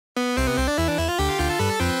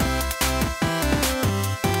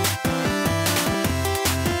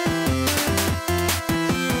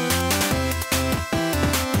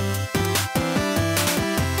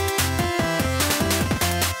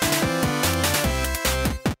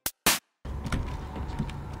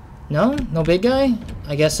No? No big guy?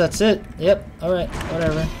 I guess that's it. Yep. Alright.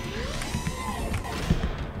 Whatever.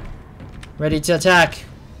 Ready to attack.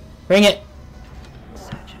 Bring it!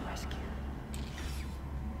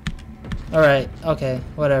 Alright. Okay.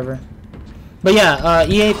 Whatever. But yeah,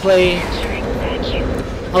 EA Play...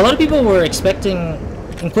 A lot of people were expecting,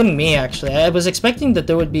 including me actually, I was expecting that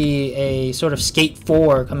there would be a sort of Skate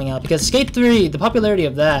 4 coming out. Because Skate 3, the popularity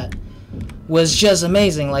of that was just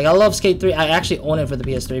amazing. Like, I love Skate 3. I actually own it for the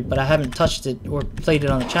PS3, but I haven't touched it or played it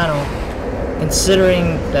on the channel.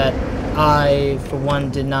 Considering that I, for one,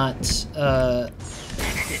 didn't have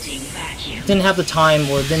the time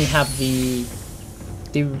or didn't have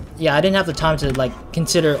I didn't have the time to like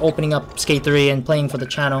consider opening up Skate 3 and playing for the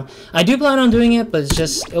channel. I do plan on doing it, but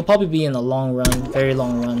it'll probably be in the long run, very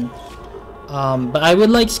long run. But I would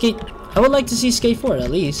like to see Skate 4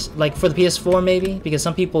 at least, like for the PS4 maybe, because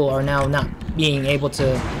some people are now not being able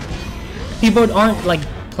to. People aren't like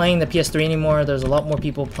playing the PS3 anymore. There's a lot more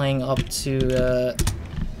people playing up to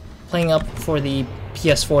playing up for the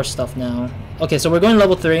PS4 stuff now. Okay, so we're going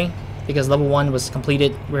level 3. Because level 1 was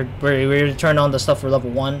completed. We returned on the stuff for level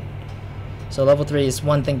 1. So level 3 is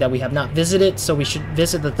one thing that we have not visited, so we should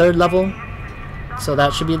visit the 3rd level. So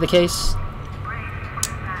that should be the case.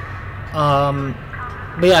 But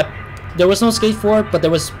yeah, there was no Skate 4, but there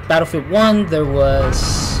was Battlefield 1, there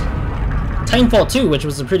was Titanfall 2, which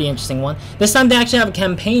was a pretty interesting one. This time they actually have a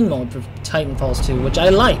campaign mode for Titanfall 2, which I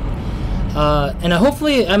like. And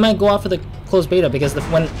hopefully I might go out for the closed beta, because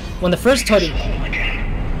when the first started...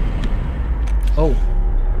 Oh.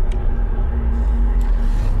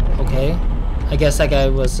 Okay. I guess that guy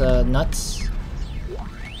was nuts.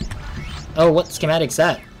 Oh, what schematic's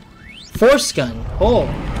that? Force gun. Oh.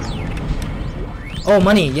 Oh,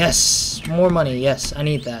 money. Yes. More money. Yes, I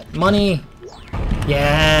need that. Money.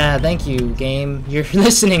 Yeah, thank you, game. You're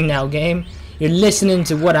listening now, game. You're listening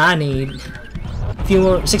to what I need. A few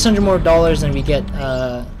more, $600 more and we get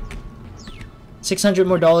 $600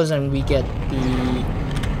 more and we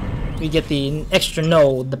get the extra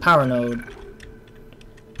node, the power node.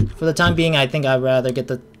 For the time being, I think I'd rather get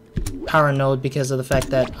the power node because of the fact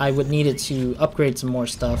that I would need it to upgrade some more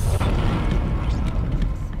stuff.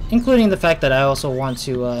 Including the fact that I also want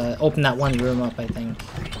to open that one room up, I think.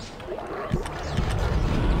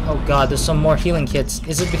 Oh god, there's some more healing kits.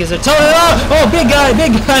 Is it because they're oh, big guy,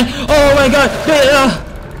 big guy! Oh my god!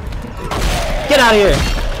 Get out of here!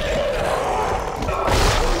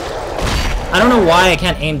 I don't know why I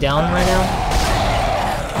can't aim down right now.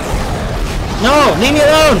 No! Leave me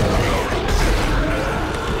alone!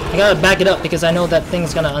 I gotta back it up because I know that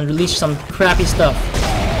thing's gonna unleash some crappy stuff.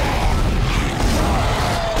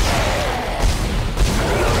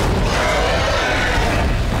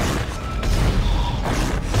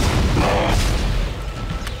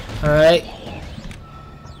 Alright.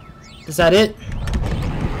 Is that it?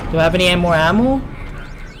 Do I have any more ammo?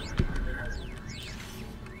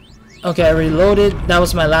 Okay, I reloaded. That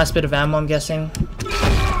was my last bit of ammo, I'm guessing.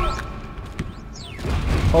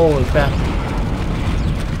 Holy crap.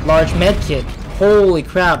 Large med kit. Holy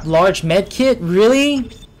crap. Large med kit?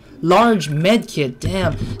 Really? Large med kit.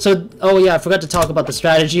 Damn. So, oh yeah, I forgot to talk about the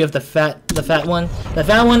strategy of the fat one. The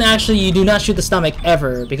fat one, actually, you do not shoot the stomach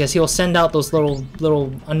ever, because he'll send out those little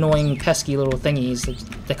annoying, pesky little thingies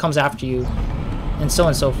that comes after you, and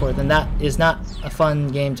so forth. And that is not a fun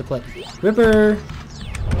game to play. Ripper.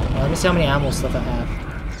 Let me see how many ammo stuff I have.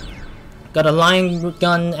 Got a line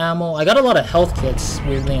gun ammo. I got a lot of health kits,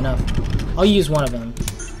 weirdly enough. I'll use one of them,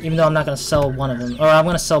 even though I'm not going to sell one of them. Or I'm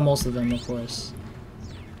going to sell most of them, of course.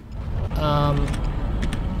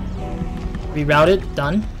 Rerouted.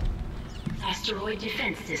 Done. Asteroid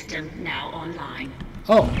defense system now online.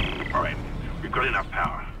 Oh. Alright, we've got enough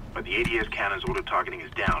power, but the ADS cannon's auto-targeting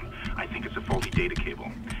is down. I think it's a faulty data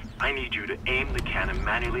cable. I need you to aim the cannon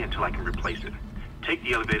manually until I can replace it. Take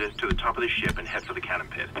the elevator to the top of the ship and head for the cannon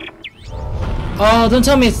pit. Oh, don't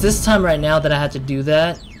tell me it's this time right now that I had to do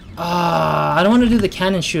that. I don't want to do the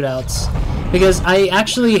cannon shootouts. Because I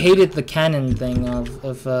actually hated the cannon thing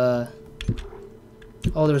of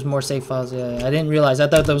oh, there's more save files. Yeah, I didn't realize. I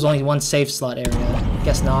thought there was only one save slot area.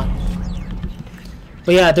 Guess not.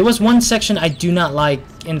 But yeah, there was one section I do not like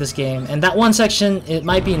in this game. And that one section, it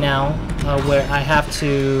might be now, where I have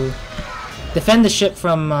to defend the ship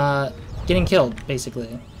from getting killed,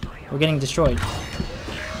 basically. Or getting destroyed.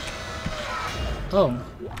 Oh.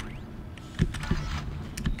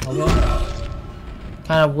 Okay.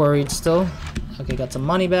 Kind of worried still. Okay, got some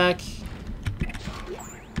money back.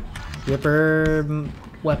 Ripper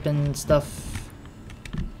weapon stuff.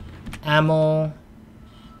 Ammo.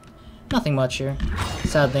 Nothing much here,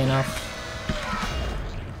 sadly enough.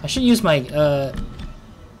 I should use my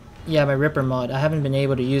Yeah, my Ripper mod. I haven't been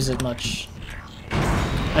able to use it much.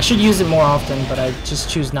 I should use it more often, but I just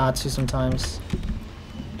choose not to sometimes.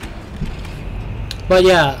 But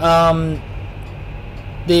yeah,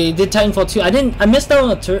 they did Titanfall 2. I missed out on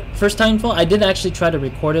the first Titanfall. I did actually try to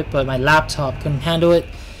record it, but my laptop couldn't handle it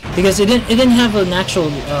because it didn't have an actual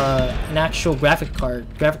graphics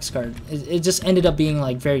card. It just ended up being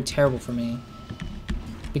like very terrible for me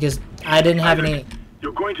because I didn't have any.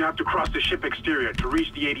 You're going to have to cross the ship exterior to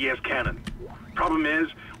reach the ADS cannon. Problem is,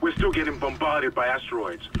 we're still getting bombarded by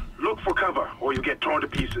asteroids. Look for cover, or you'll get torn to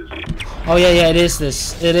pieces. Oh yeah, it is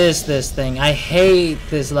this thing. I hate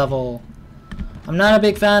this level. I'm not a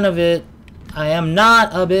big fan of it. I am not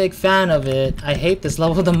a big fan of it. I hate this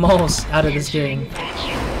level the most out of this game.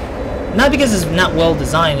 Not because it's not well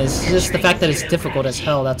designed, it's just the fact that it's difficult as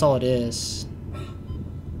hell, that's all it is.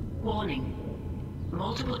 Warning.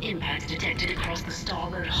 Multiple impacts detected across the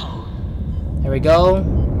starboard hull. There we go.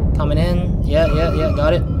 Coming in. Yeah,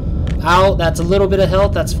 got it. Ow, that's a little bit of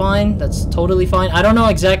health, that's fine. That's totally fine. I don't know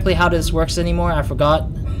exactly how this works anymore, I forgot.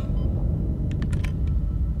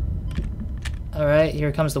 Alright,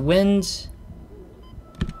 here comes the wind.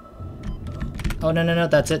 Oh, no,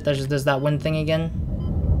 that's it. There's that wind thing again.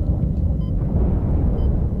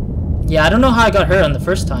 Yeah, I don't know how I got hurt on the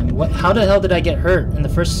first time. How the hell did I get hurt in the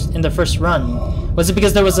first run? Was it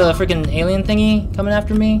because there was a freaking alien thingy coming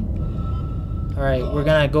after me? Alright, we're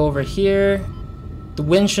gonna go over here. The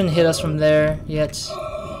wind shouldn't hit us from there yet.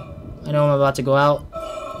 I know I'm about to go out.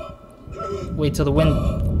 Wait till the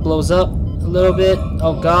wind blows up a little bit.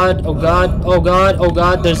 Oh god, oh god, oh god, oh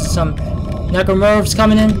god. There's some necromorphs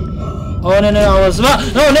coming in. Oh no, I was about.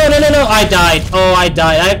 No, I died. Oh, I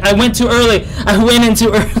died. I went too early. I went in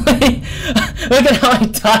too early. Look at how I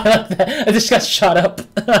died like that. I just got shot up.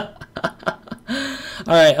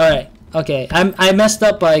 Alright. Okay, I messed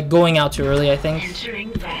up by going out too early, I think.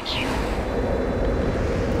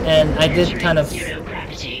 And I did kind of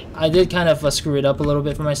screw it up a little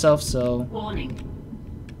bit for myself, so. Warning.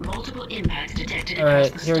 Multiple impacts detected.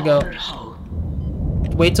 Alright, here we go.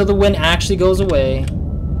 Wait till the wind actually goes away.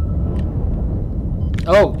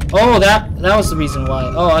 Oh, that was the reason why.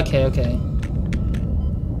 Oh, okay.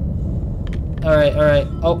 Alright.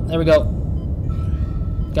 Oh, there we go.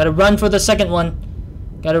 Gotta run for the second one.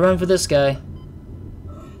 Gotta run for this guy.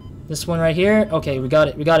 This one right here. Okay, we got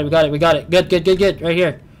it. Good. Right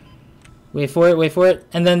here. Wait for it.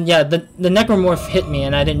 And then, yeah, the necromorph hit me,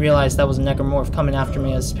 and I didn't realize that was a necromorph coming after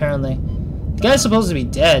me, as apparently. The guy's supposed to be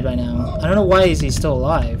dead by now. I don't know why he's still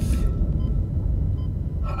alive.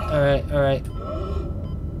 Alright.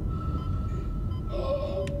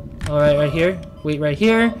 Alright, right here. Wait right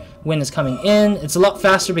here. Wind is coming in. It's a lot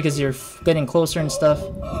faster because you're getting closer and stuff.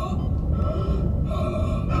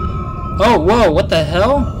 Oh, whoa, what the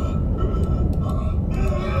hell?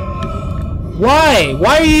 Why?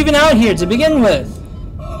 Why are you even out here to begin with?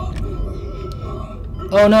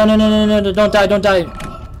 Oh, no, don't die.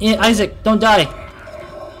 Isaac, don't die.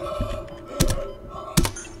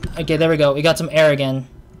 Okay, there we go. We got some air again.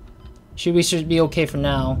 We should be okay for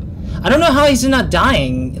now. I don't know how he's not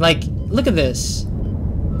dying. Like, look at this.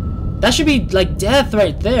 That should be, like, death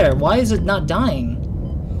right there. Why is it not dying?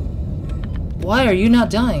 Why are you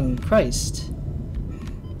not dying? Christ.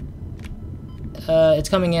 It's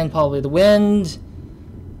coming in, probably. The wind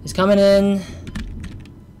is coming in.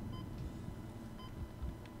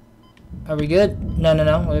 Are we good? No.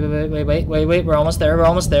 Wait. We're almost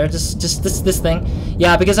there. Just this thing.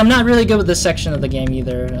 Yeah, because I'm not really good with this section of the game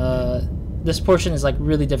either. This portion is like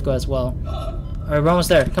really difficult as well. Alright, we're almost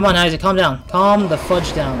there. Come on, Isaac, calm down. Calm the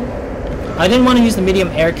fudge down. I didn't want to use the medium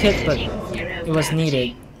air kit, but it was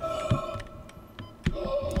needed.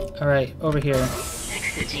 Alright, over here.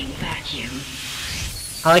 Exiting vacuum.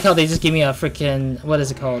 I like how they just give me a freaking, what is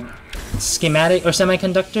it called? Schematic or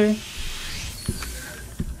semiconductor?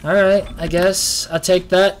 Alright, I guess I'll take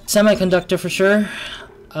that. Semiconductor for sure.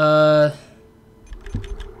 Yeah,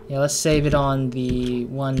 let's save it on the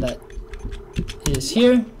one that is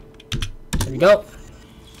here. There we go.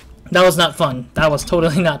 That was not fun. That was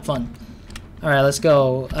totally not fun. Alright, let's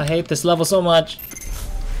go. I hate this level so much.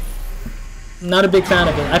 Not a big fan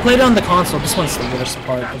of it. I played it on the console. This one's the worst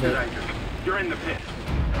part of it. You're in the pit.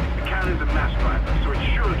 The cannon's a mass driver, so it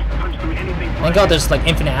should punch through anything. Thank God there's like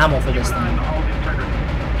infinite ammo for this thing.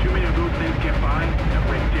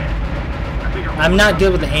 I'm not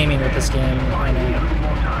good with the aiming with this game. I know.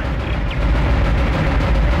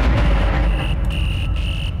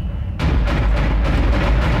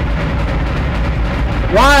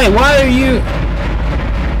 Why? Why are you...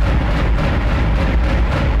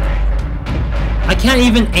 I can't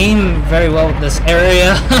even aim very well with this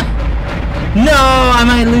area. No, am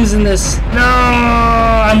I losing this? No,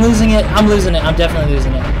 I'm losing it. I'm losing it. I'm definitely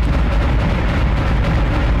losing it.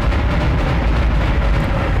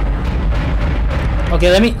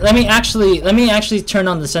 Okay, let me actually turn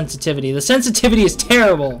on the sensitivity. The sensitivity is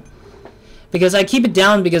terrible because I keep it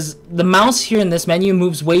down because the mouse here in this menu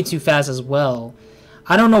moves way too fast as well.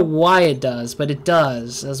 I don't know why it does, but it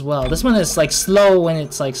does as well. This one is like slow when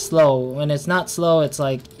it's like slow. When it's not slow, it's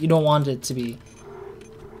like you don't want it to be.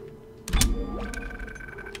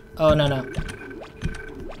 Oh, no, no.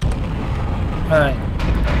 Alright.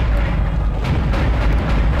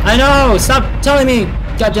 I know! Stop telling me,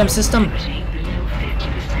 goddamn system!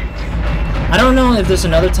 I don't know if there's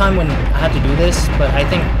another time when I have to do this, but I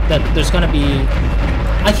think that there's gonna be...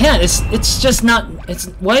 I can't, it's just not...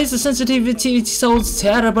 Why is the sensitivity so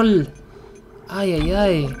terrible? Ay, ay,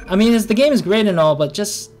 ay. I mean, the game is great and all, but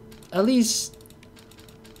just... At least...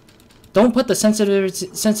 Don't put the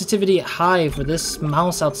sensitivity high for this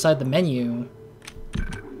mouse outside the menu.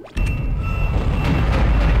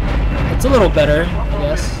 It's a little better, I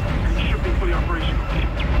guess.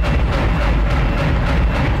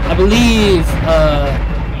 I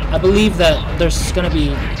believe that there's gonna be...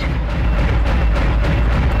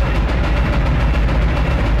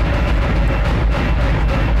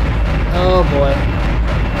 Oh boy.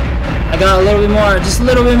 I got a little bit more, just a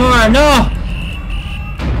little bit more, no!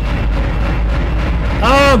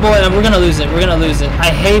 Oh boy, we're gonna lose it. We're gonna lose it. I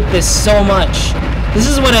hate this so much. This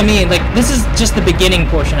is what I mean. Like, this is just the beginning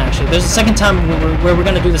portion, actually. There's a second time where we're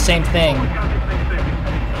gonna do the same thing.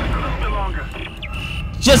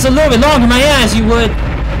 Just a little bit longer, my ass, you would.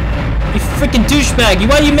 You freaking douchebag.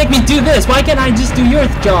 Why do you make me do this? Why can't I just do your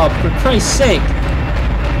job, for Christ's sake?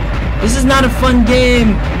 This is not a fun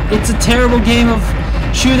game. It's a terrible game of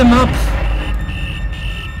shoot 'em up.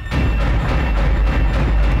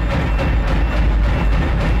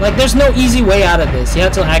 Like, there's no easy way out of this. You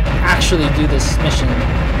have to actually do this mission.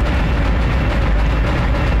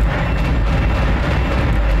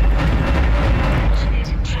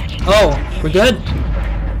 Oh, we're good?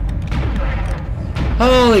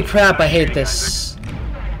 Holy crap, I hate this.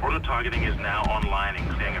 Auto-targeting is now online and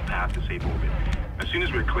clearing a path to safe orbit. As soon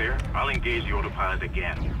as we're clear, I'll engage the autopilot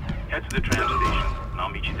again. Head to the tram station, and I'll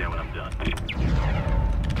meet you there when I'm done.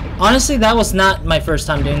 Honestly, that was not my first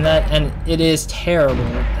time doing that, and it is terrible.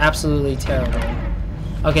 Absolutely terrible.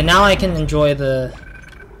 Okay, now I can enjoy the...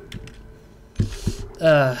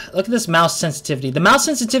 look at this mouse sensitivity. The mouse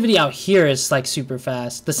sensitivity out here is like super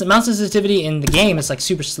fast. The mouse sensitivity in the game is like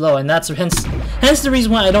super slow, and that's hence the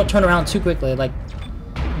reason why I don't turn around too quickly. Like,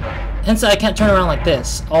 hence I can't turn around like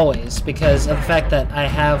this always, because of the fact that I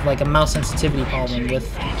have like a mouse sensitivity problem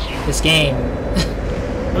with this game.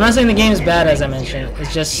 I'm not saying the game is bad, as I mentioned.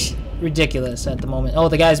 It's just ridiculous at the moment. Oh,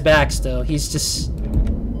 the guy's back still. He's just...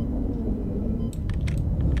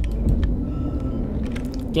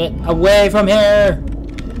 Get away from here!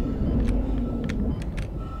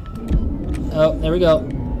 Oh, there we go.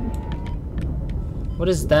 What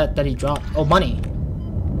is that he dropped? Oh, money.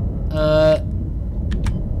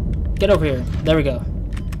 Get over here. There we go.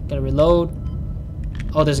 Gotta reload.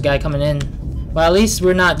 Oh, there's a guy coming in. Well, at least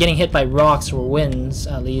we're not getting hit by rocks or winds,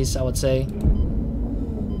 at least, I would say.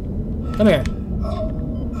 Come here.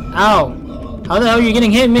 Ow! How the hell are you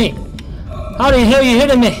getting hit me? How the hell are you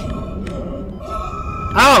hitting me?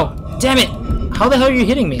 Ow! Damn it! How the hell are you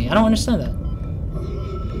hitting me? I don't understand that.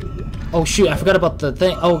 Oh shoot, I forgot about the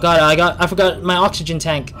thing. Oh god, I forgot my oxygen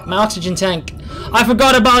tank. My oxygen tank. I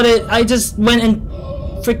forgot about it! I just went and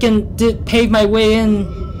freaking paved my way in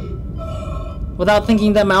without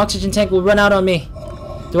thinking that my oxygen tank will run out on me.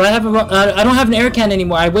 Do I have I don't have an air can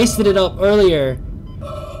anymore. I wasted it up earlier.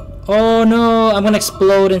 Oh no, I'm gonna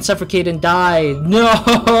explode and suffocate and die.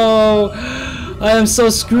 No! I am so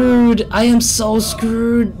screwed. I am so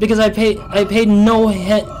screwed because I paid no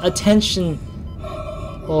attention.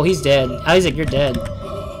 Oh, he's dead. Isaac, you're dead.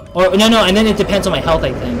 Or no, and then it depends on my health,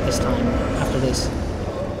 I think, this time after this.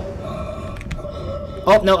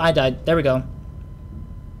 Oh no, I died. There we go.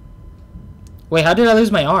 Wait, how did I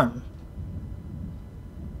lose my arm?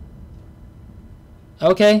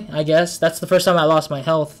 Okay, I guess that's the first time I lost my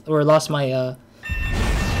health or lost my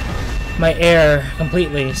my air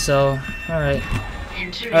completely. So, all right.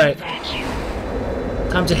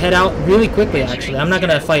 Time to head out really quickly. Actually, I'm not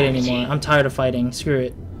gonna fight anymore. I'm tired of fighting. Screw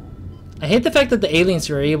it. I hate the fact that the aliens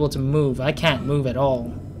are able to move. I can't move at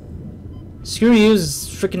all. Screw you,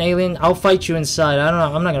 freaking alien. I'll fight you inside. I don't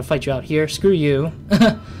know. I'm not gonna fight you out here. Screw you.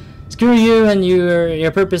 Screw you and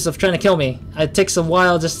your purpose of trying to kill me. It takes a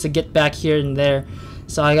while just to get back here and there,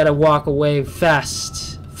 so I gotta walk away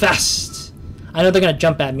fast. Fast! I know they're gonna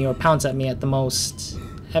jump at me or pounce at me at the most.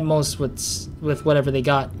 at most with whatever they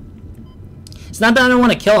got. It's not that I don't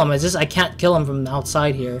want to kill him, it's just I can't kill him from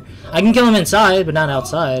outside here. I can kill him inside, but not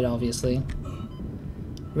outside, obviously.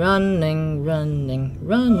 Running, running,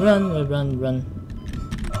 run, run, run, run.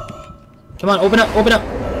 Come on, open up, open up!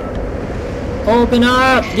 Open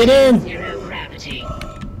up! Get in! Zero gravity.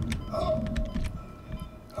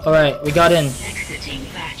 Alright, we got in. Exiting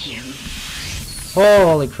vacuum.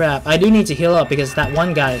 Holy crap. I do need to heal up because that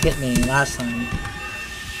one guy hit me last time.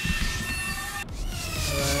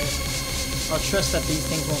 Alright. I'll trust that these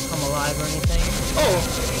things won't come alive or anything. Oh!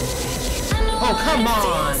 Oh, come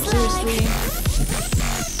on! Seriously?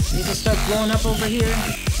 You just start blowing up over here?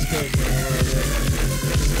 Scares me a little bit.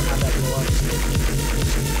 Just have that blow up.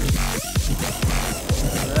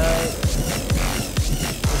 Alright.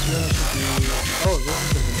 This room should be... Oh, this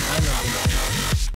is the